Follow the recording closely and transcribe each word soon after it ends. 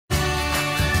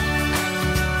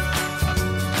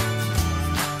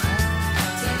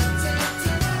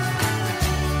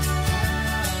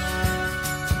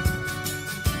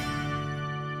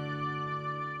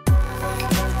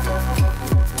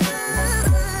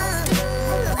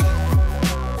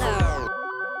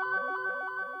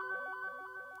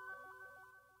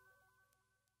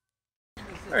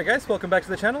Alright guys, welcome back to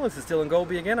the channel. This is Dylan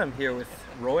Golby again. I'm here with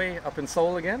Roy up in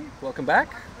Seoul again. Welcome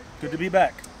back. Good to be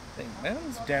back. Thank you, man.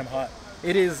 It's damn hot.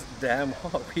 It is damn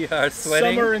hot. We are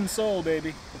sweating. Summer in Seoul,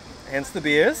 baby. Hence the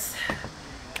beers.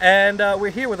 And we're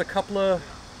here with a couple of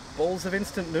bowls of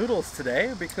instant noodles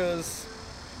today because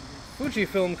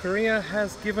Fujifilm Korea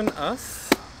has given us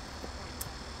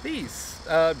these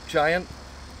giant,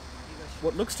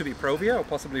 what looks to be Provia or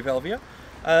possibly Velvia,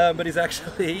 but is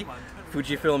actually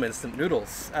Fujifilm instant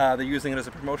noodles. They're using it as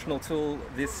a promotional tool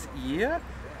this year,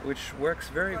 which works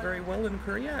very, very well in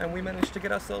Korea, and we managed to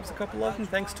get ourselves a couple of them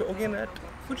thanks to Ogin at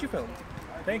Fujifilm.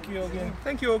 Thank you, Ogin.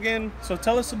 Thank you, Ogin. So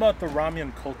tell us about the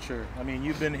ramen culture. I mean,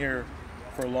 you've been here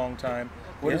for a long time.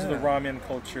 What is the ramen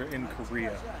culture in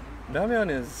Korea?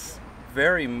 Ramyeon is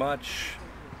very much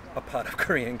a part of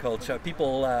Korean culture.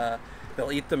 People,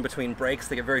 they'll eat them between breaks.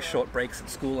 They get very short breaks at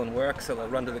school and work, so they'll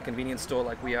run to the convenience store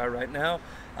like we are right now,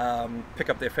 pick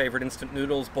up their favorite instant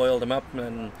noodles, boil them up,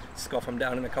 and scoff them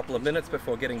down in a couple of minutes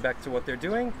before getting back to what they're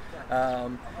doing.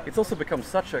 It's also become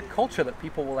such a culture that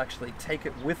people will actually take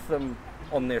it with them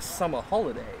on their summer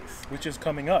holidays. Which is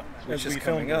coming up. Which is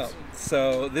coming up.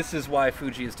 So this is why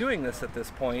Fuji is doing this at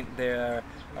this point. They're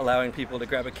allowing people to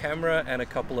grab a camera and a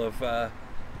couple of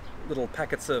little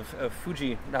packets of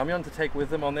Fuji Ramyeon to take with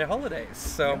them on their holidays.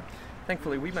 So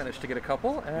thankfully we managed to get a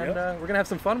couple, and we're going to have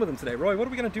some fun with them today. Roy, what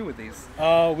are we going to do with these?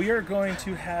 We are going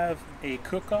to have a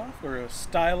cook-off or a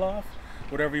style-off,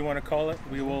 whatever you want to call it.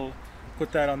 We will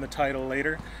put that on the title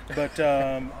later. But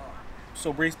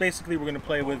so basically we're going to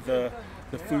play with the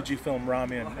Fujifilm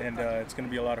ramen, and it's going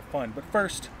to be a lot of fun. But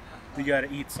first, we got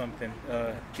to eat something,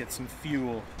 get some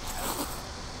fuel.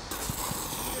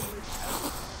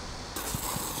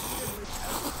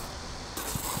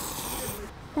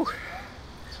 Whew.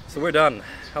 So we're done.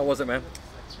 How was it, man?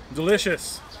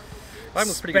 Delicious. Mine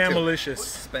was pretty good too.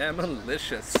 Spam-alicious.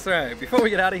 Spam-alicious. Alright, before we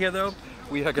get out of here though,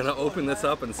 we are going to open this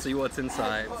up and see what's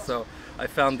inside. So I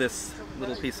found this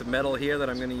little piece of metal here that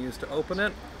I'm going to use to open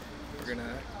it. We're going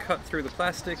to cut through the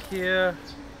plastic here.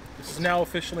 This is now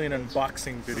officially an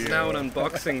unboxing video. This is now an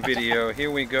unboxing video. Here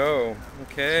we go.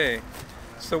 Okay.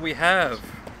 So we have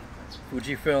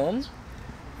Fujifilm.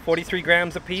 43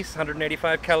 grams a piece,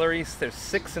 185 calories. There's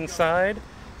 6 inside.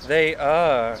 They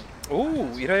are,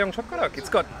 ooh, irayong chokorak. It's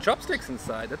got chopsticks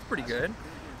inside. That's pretty good.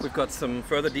 We've got some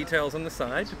further details on the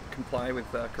side to comply with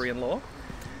Korean law.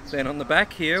 Then on the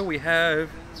back here we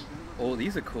have, oh,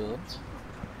 these are cool.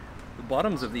 The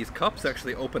bottoms of these cups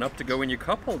actually open up to go in your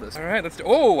cup holders. All right, let's do,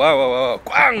 oh, wow, wow, wow,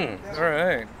 Kwang! All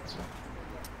right.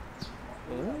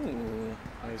 Ooh.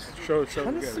 Nice. Show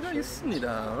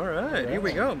All right, here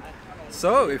we go.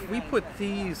 So if we put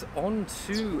these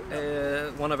onto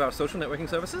one of our social networking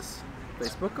services,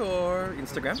 Facebook or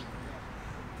Instagram,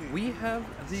 we have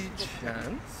the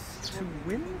chance to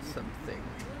win something.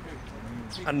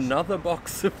 Another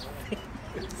box of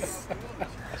things.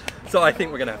 So I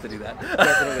think we're gonna have to do that.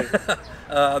 Definitely.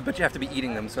 But you have to be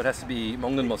eating them, so it has to be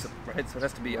먹는 모습, right? So it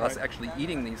has to be us actually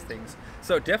eating these things.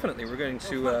 So definitely we're going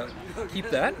to keep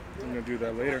that. I'm gonna do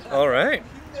that later. All right.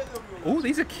 Oh,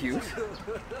 these are cute.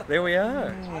 There we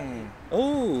are.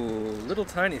 Oh, little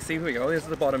tiny. See, here we go. There's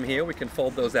the bottom here. We can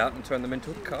fold those out and turn them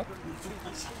into a cup.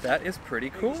 That is pretty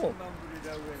cool.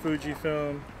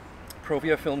 Fujifilm.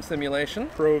 Provia Film Simulation.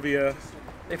 Provia.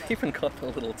 They've even got a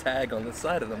little tag on the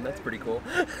side of them. That's pretty cool.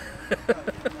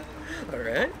 All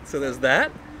right. So there's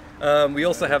that. We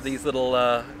also have these little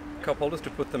cup holders to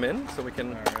put them in, so we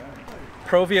can.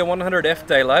 Provia 100F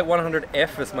Daylight.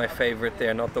 100F is my favorite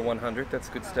there, not the 100. That's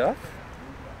good stuff.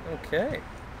 Okay.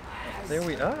 There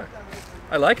we are.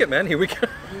 I like it, man. Here we go.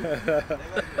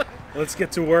 Let's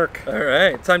get to work. All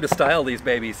right. Time to style these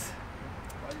babies.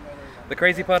 The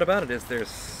crazy part about it is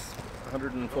there's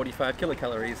 145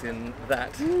 kilocalories in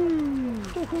that.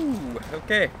 Woohoo.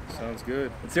 Okay. Sounds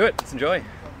good. Let's do it. Let's enjoy.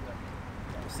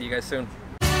 We'll see you guys soon.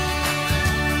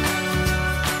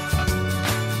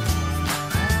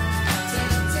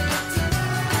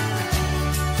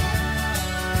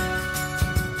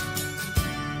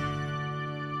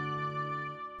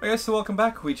 Okay, so welcome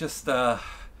back. We just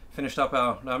finished up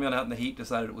our ramyeon out in the heat,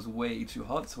 decided it was way too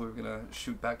hot, so we were going to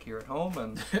shoot back here at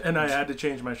home. And I had to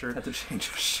change my shirt. Had to change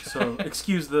your shirt. So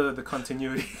excuse the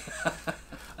continuity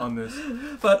on this.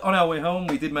 But on our way home,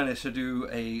 we did manage to do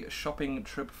a shopping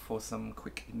trip for some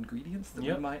quick ingredients that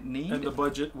we might need. And the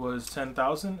budget was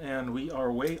 10,000, and we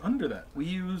are way under that. We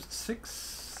used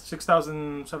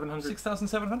 6,700.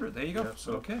 6,700. There you go. Yeah,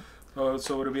 so, okay.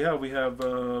 So what do we have? We have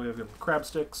crab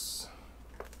sticks.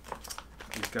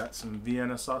 We've got some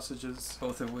Vienna sausages.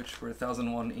 Both of which were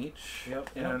 1,001 each.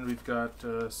 Yep. And we've got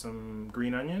some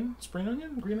green onion. Spring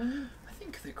onion? Green onion?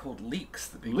 think they're called leeks.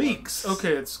 The big Leeks. ones.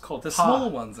 Okay, it's called the pa.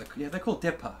 small ones. Yeah, they're called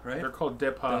depa, right? They're called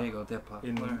depa. There you go, depa.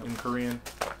 In Korean.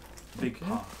 Big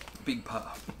pa. Big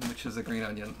pa, which is a green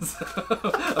onion.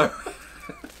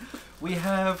 We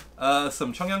have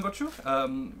some 청양고추.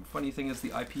 Funny thing is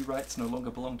the IP rights no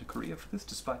longer belong to Korea for this,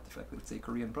 despite the fact that it's a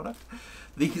Korean product.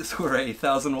 These were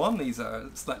 1,001. These are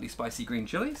slightly spicy green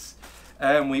chilies.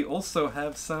 And we also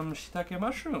have some shiitake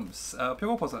mushrooms,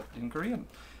 pyeongposat in Korean.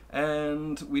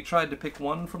 And we tried to pick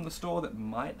one from the store that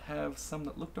might have some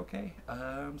that looked okay.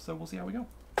 So we'll see how we go.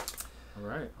 All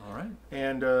right. All right.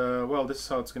 And, well, this is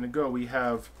how it's going to go. We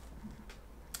have,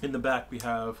 in the back, we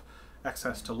have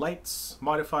access to lights,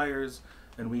 modifiers,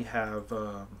 and we have,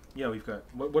 yeah, we've got,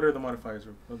 what are the modifiers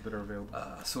that are available?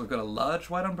 So we've got a large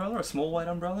white umbrella, a small white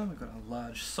umbrella, we've got a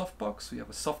large softbox, we have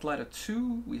a soft lighter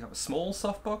 2, we have a small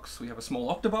softbox, we have a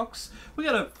small octabox, we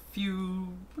got a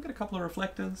couple of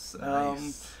reflectors,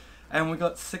 Nice. and we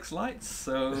got 6 lights,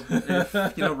 so if,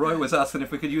 Roy was asking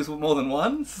if we could use more than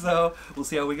one, so we'll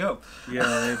see how we go.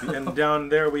 Yeah, maybe. And down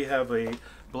there we have a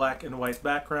black and white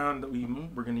background that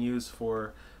we're going to use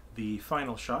for the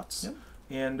final shots. Yep.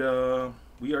 And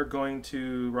we are going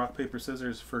to rock, paper,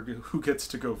 scissors for who gets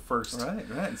to go first.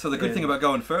 Right. So the good thing about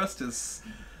going first is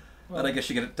that I guess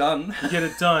you get it done. You get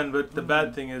it done, but the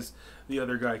bad thing is the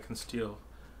other guy can steal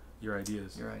your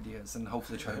ideas. And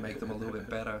hopefully try to make them a little bit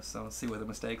better, so see where the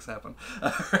mistakes happen.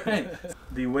 Alright.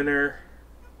 The winner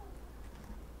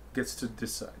gets to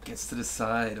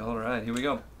decide. Alright, here we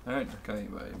go. Alright.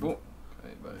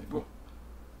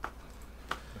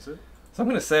 That's it? So I'm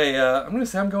gonna say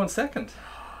I'm going second.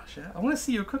 I want to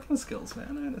see your cooking skills, man.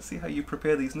 I want to see how you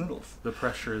prepare these noodles. The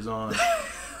pressure is on.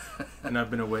 And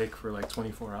I've been awake for like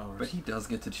 24 hours. But he does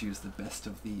get to choose the best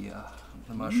of the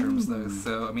mushrooms, though.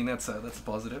 So I mean, that's a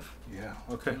positive. Yeah.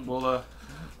 Okay. We'll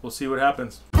see what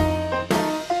happens.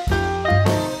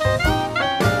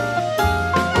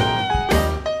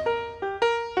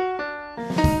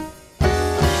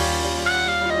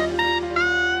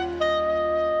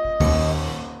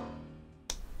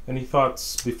 Any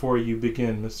thoughts before you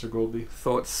begin, Mr. Goldby?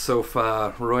 Thoughts so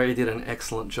far. Roy did an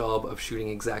excellent job of shooting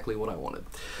exactly what I wanted.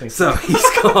 Thank so you.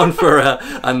 He's gone for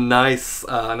a nice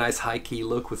high-key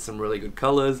look with some really good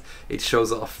colors. It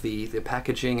shows off the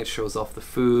packaging. It shows off the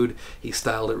food. He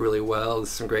styled it really well.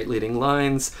 There's some great leading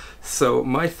lines. So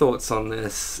my thoughts on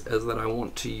this is that I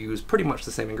want to use pretty much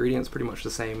the same ingredients, pretty much the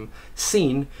same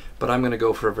scene, but I'm going to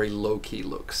go for a very low-key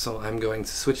look. So I'm going to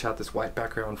switch out this white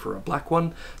background for a black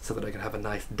one so that I can have a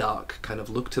nice dark kind of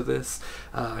look to this.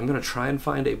 I'm going to try and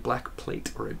find a black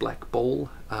plate or a black bowl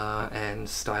and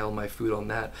style my food on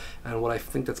that. And what I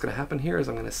think that's going to happen here is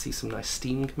I'm going to see some nice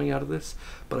steam coming out of this,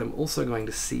 but I'm also going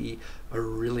to see a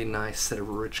really nice set of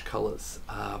rich colors.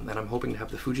 And I'm hoping to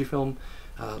have the Fujifilm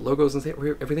logos and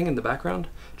everything in the background,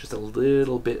 just a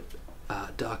little bit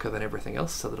darker than everything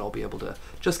else, so that I'll be able to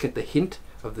just get the hint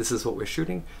of this is what we're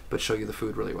shooting, but show you the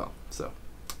food really well. So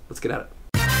let's get at it.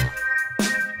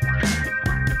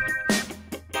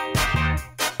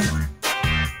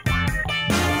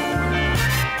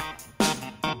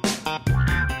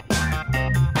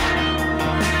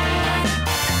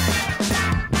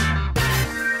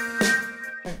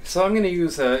 So I'm going to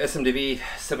use a SMDV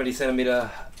 70cm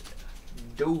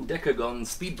Dodecagon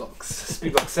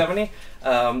Speedbox 70,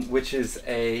 which is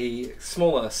a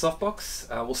smaller softbox.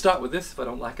 We'll start with this. If I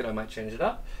don't like it, I might change it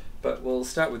up. But we'll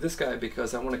start with this guy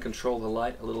because I want to control the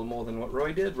light a little more than what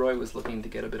Roy did. Roy was looking to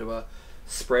get a bit of a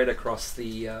spread across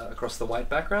the white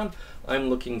background. I'm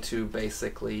looking to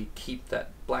basically keep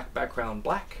that black background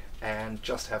black and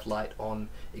just have light on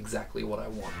exactly what I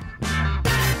want.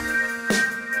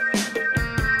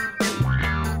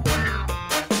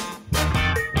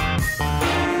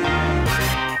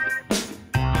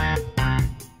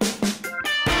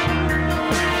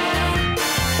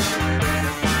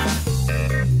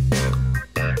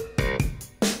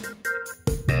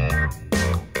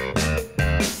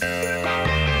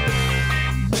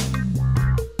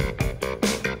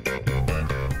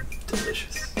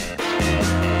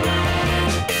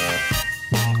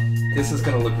 This is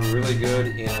going to look really good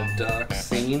in a dark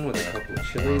scene with a couple of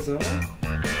chilies on it.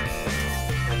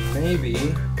 And maybe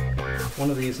one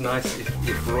of these nice,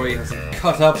 if Roy hasn't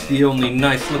cut up the only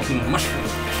nice looking mushroom.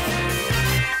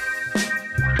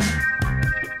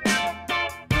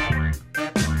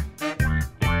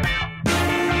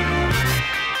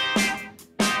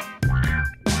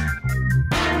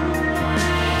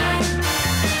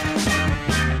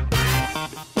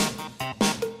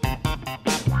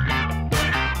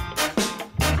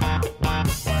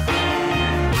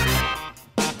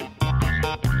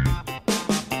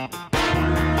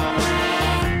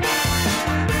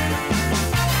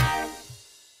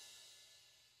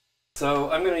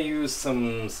 So I'm going to use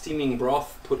some steaming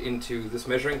broth put into this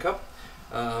measuring cup.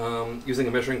 Using a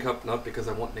measuring cup not because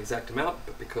I want an exact amount,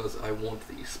 but because I want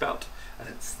the spout, and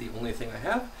it's the only thing I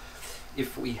have.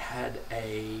 If we had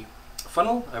a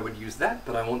funnel, I would use that,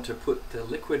 but I want to put the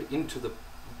liquid into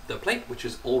the plate, which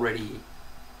is already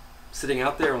sitting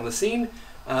out there on the scene,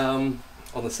 on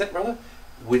the set rather,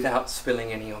 without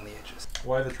spilling any on the edges.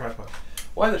 Why the tripod?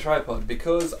 Why the tripod?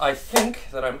 Because I think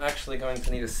that I'm actually going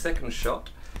to need a second shot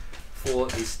for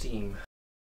the steam.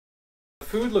 The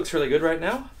food looks really good right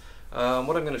now.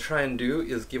 What I'm going to try and do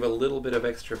is give a little bit of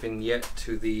extra vignette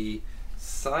to the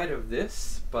side of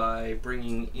this by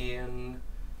bringing in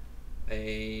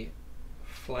a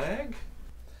flag.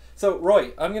 So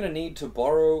Roy, I'm going to need to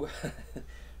borrow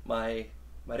my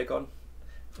Medicon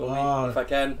for me, if I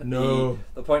can. No.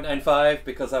 The 0.95,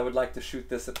 because I would like to shoot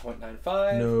this at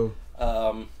 0.95.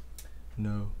 No.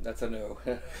 No. That's a no.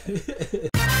 I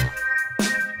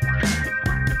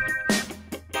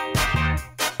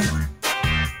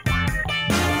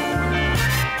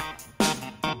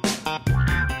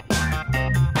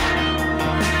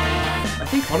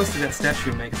think honestly that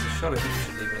statue makes the shot of it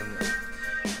should leave it in there.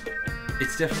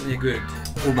 It's definitely a good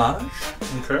homage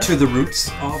to the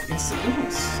roots of instant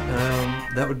noodles.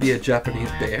 That would be a Japanese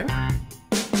bear.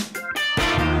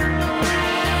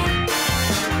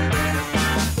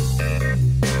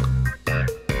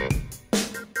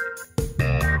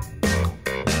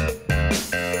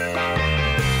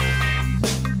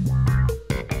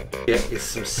 Is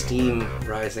some steam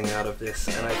rising out of this,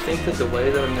 and I think that the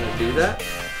way that I'm going to do that,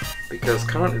 because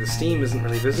currently the steam isn't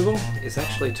really visible, is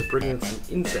actually to bring in some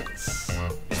incense.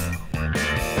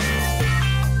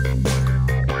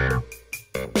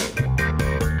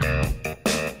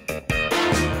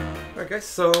 Alright guys,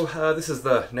 so this is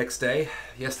the next day.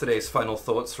 Yesterday's final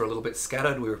thoughts were a little bit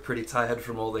scattered. We were pretty tired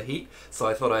from all the heat, so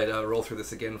I thought I'd roll through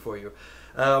this again for you.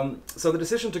 So the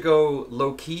decision to go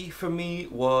low-key for me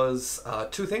was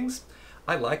two things.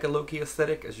 I like a low-key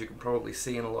aesthetic, as you can probably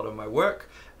see in a lot of my work,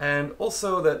 and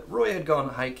also that Roy had gone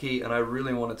high-key and I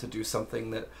really wanted to do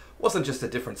something that wasn't just a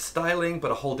different styling,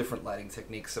 but a whole different lighting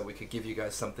technique so we could give you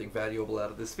guys something valuable out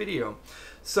of this video.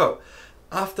 So,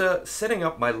 after setting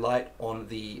up my light on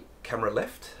the camera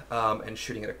left and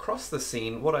shooting it across the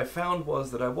scene, what I found was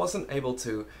that I wasn't able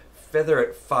to feather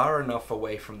it far enough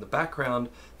away from the background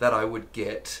that I would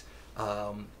get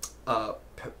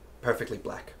perfectly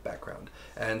black background.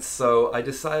 And so I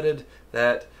decided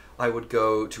that I would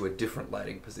go to a different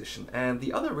lighting position. And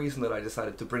the other reason that I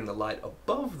decided to bring the light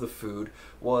above the food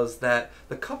was that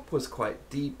the cup was quite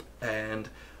deep and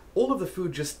all of the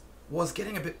food just was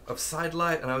getting a bit of side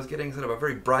light, and I was getting sort of a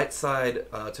very bright side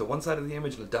to one side of the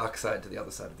image and a dark side to the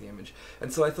other side of the image.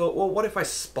 And so I thought, well, what if I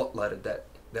spotlighted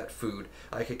that food?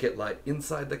 I could get light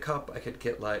inside the cup, I could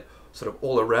get light sort of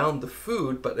all around the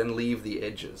food, but then leave the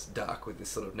edges dark with this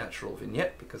sort of natural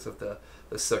vignette because of the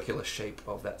circular shape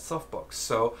of that softbox.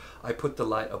 So I put the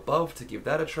light above to give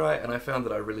that a try, and I found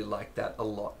that I really liked that a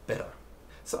lot better.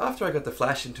 So after I got the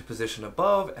flash into position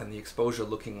above and the exposure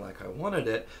looking like I wanted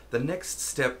it, the next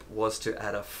step was to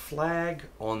add a flag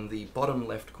on the bottom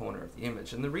left corner of the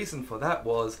image. And the reason for that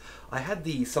was I had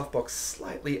the softbox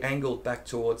slightly angled back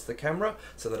towards the camera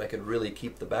so that I could really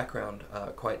keep the background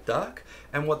quite dark.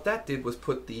 And what that did was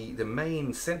put the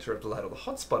main center of the light, or the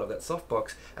hotspot of that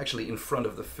softbox, actually in front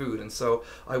of the food. And so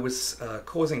I was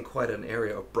causing quite an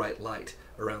area of bright light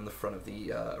around the front of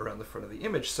the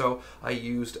image. So I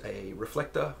used a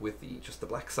reflector with just the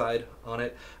black side on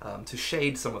it to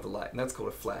shade some of the light, and that's called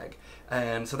a flag.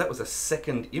 And so that was a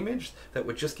second image that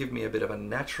would just give me a bit of a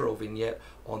natural vignette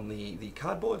on the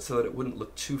cardboard so that it wouldn't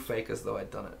look too fake as though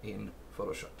I'd done it in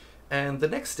Photoshop. And the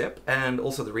next step, and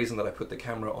also the reason that I put the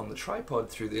camera on the tripod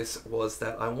through this, was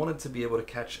that I wanted to be able to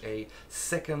catch a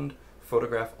second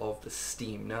photograph of the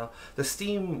steam. Now, the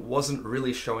steam wasn't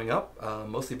really showing up,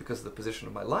 mostly because of the position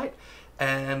of my light,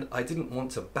 and I didn't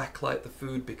want to backlight the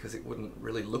food because it wouldn't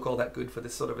really look all that good for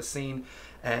this sort of a scene.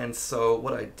 And so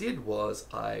what I did was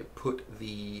I put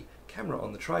the camera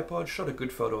on the tripod, shot a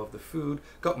good photo of the food,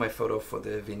 got my photo for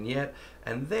the vignette,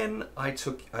 and then I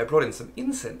brought in some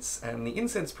incense, and the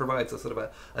incense provides a sort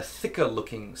of a thicker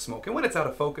looking smoke, and when it's out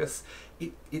of focus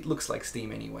it looks like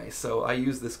steam anyway. So I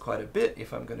use this quite a bit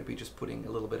if I'm going to be just putting a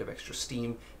little bit of extra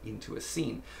steam into a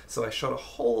scene. So I shot a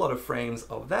whole lot of frames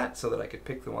of that so that I could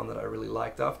pick the one that I really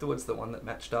liked afterwards, the one that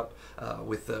matched up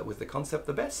with the concept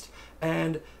the best.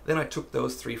 And then I took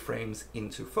those 3 frames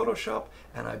into Photoshop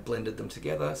and I blended them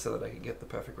together so that I could get the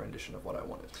perfect rendition of what I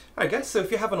wanted. Alright guys, so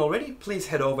if you haven't already, please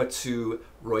head over to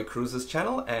Roy Cruz's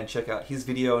channel and check out his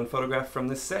video and photograph from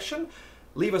this session.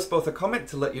 Leave us both a comment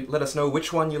to let us know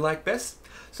which one you like best,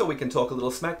 so we can talk a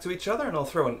little smack to each other, and I'll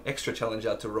throw an extra challenge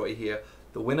out to Roy here.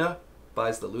 The winner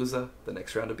buys the loser the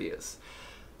next round of beers.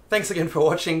 Thanks again for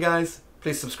watching, guys.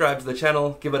 Please subscribe to the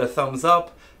channel, give it a thumbs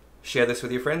up, share this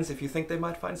with your friends if you think they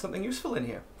might find something useful in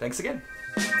here. Thanks again.